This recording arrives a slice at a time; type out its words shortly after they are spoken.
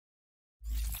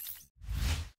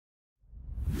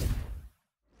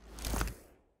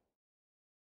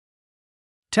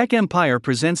TechEmpire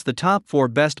presents the top 4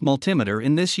 best multimeter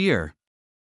in this year.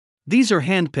 These are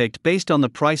handpicked based on the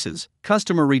prices,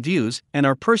 customer reviews, and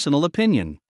our personal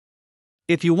opinion.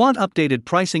 If you want updated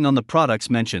pricing on the products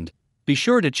mentioned, be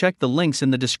sure to check the links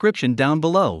in the description down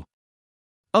below.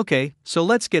 Okay, so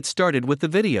let's get started with the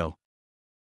video.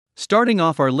 Starting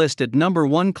off our list at number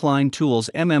 1, Klein Tools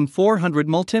MM400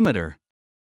 Multimeter.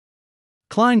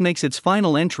 Klein makes its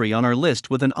final entry on our list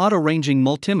with an auto-ranging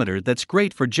multimeter that's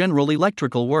great for general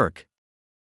electrical work.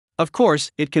 Of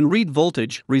course, it can read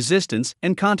voltage, resistance,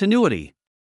 and continuity.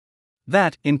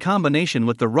 That, in combination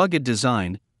with the rugged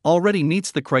design, already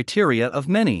meets the criteria of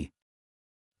many.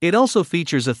 It also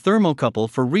features a thermocouple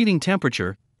for reading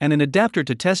temperature, and an adapter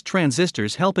to test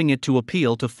transistors, helping it to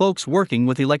appeal to folks working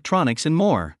with electronics and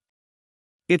more.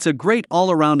 It's a great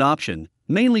all-around option,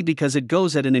 mainly because it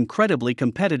goes at an incredibly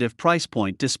competitive price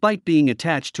point despite being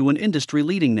attached to an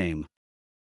industry-leading name.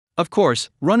 Of course,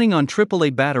 running on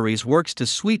AAA batteries works to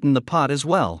sweeten the pot as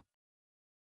well.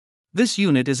 This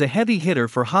unit is a heavy hitter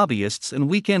for hobbyists and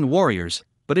weekend warriors,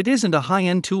 but it isn't a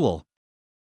high-end tool.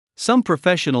 Some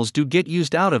professionals do get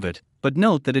used out of it, but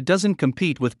note that it doesn't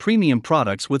compete with premium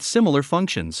products with similar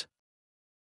functions.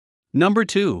 Number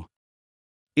 2.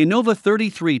 Innova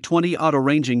 3320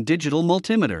 Auto-Ranging Digital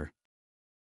Multimeter.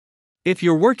 If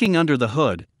you're working under the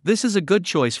hood, this is a good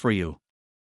choice for you.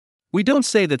 We don't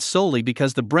say that solely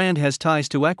because the brand has ties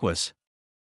to Equus.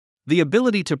 The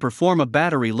ability to perform a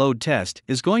battery load test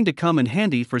is going to come in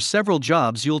handy for several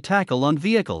jobs you'll tackle on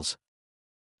vehicles.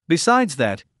 Besides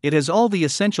that, it has all the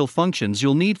essential functions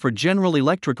you'll need for general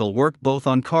electrical work both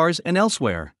on cars and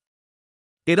elsewhere.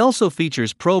 It also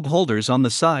features probe holders on the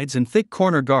sides and thick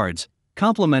corner guards,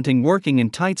 complementing working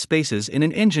in tight spaces in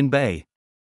an engine bay.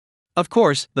 Of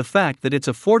course, the fact that it's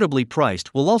affordably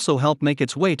priced will also help make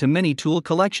its way to many tool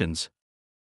collections.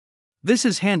 This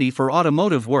is handy for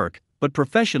automotive work, but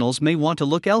professionals may want to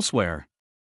look elsewhere.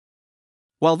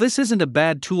 While this isn't a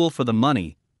bad tool for the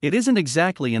money, it isn't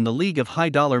exactly in the league of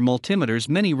high-dollar multimeters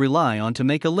many rely on to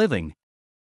make a living.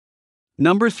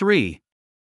 Number 3.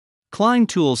 Klein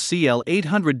Tools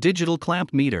CL800 Digital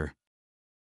Clamp Meter.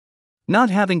 Not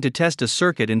having to test a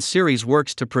circuit in series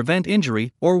works to prevent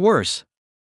injury, or worse.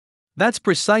 That's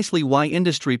precisely why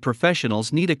industry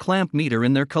professionals need a clamp meter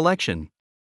in their collection.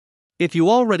 If you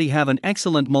already have an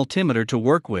excellent multimeter to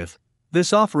work with,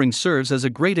 this offering serves as a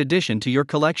great addition to your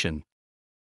collection.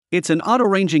 It's an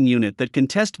auto-ranging unit that can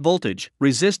test voltage,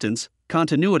 resistance,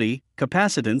 continuity,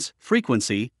 capacitance,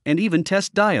 frequency, and even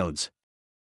test diodes.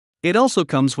 It also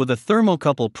comes with a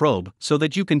thermocouple probe so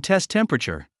that you can test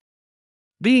temperature.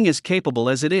 Being as capable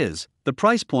as it is, the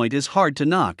price point is hard to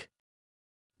knock.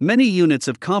 Many units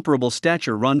of comparable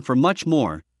stature run for much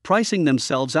more, pricing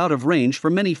themselves out of range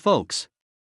for many folks.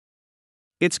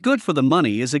 It's good for the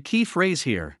money is a key phrase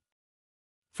here.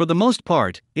 For the most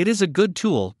part, it is a good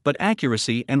tool, but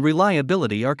accuracy and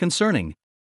reliability are concerning.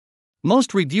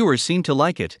 Most reviewers seem to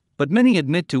like it, but many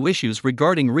admit to issues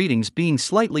regarding readings being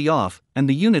slightly off and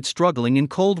the unit struggling in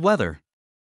cold weather.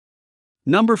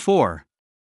 Number 4.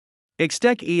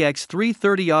 Extec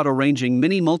EX330 Auto-Ranging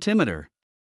Mini Multimeter.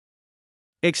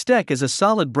 Extec is a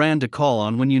solid brand to call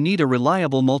on when you need a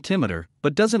reliable multimeter,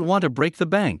 but doesn't want to break the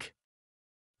bank.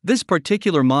 This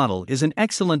particular model is an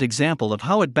excellent example of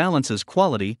how it balances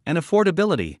quality and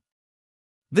affordability.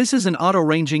 This is an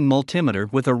auto-ranging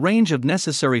multimeter with a range of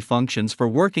necessary functions for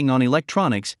working on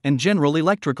electronics and general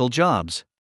electrical jobs.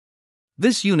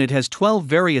 This unit has 12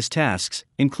 various tasks,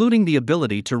 including the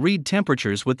ability to read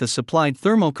temperatures with the supplied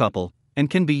thermocouple,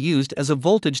 and can be used as a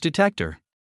voltage detector.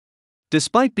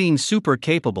 Despite being super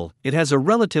capable, it has a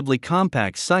relatively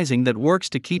compact sizing that works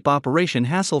to keep operation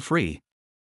hassle-free.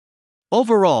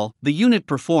 Overall, the unit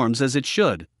performs as it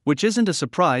should, which isn't a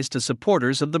surprise to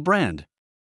supporters of the brand.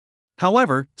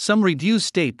 However, some reviews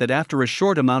state that after a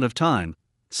short amount of time,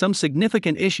 some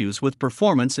significant issues with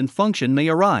performance and function may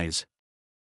arise.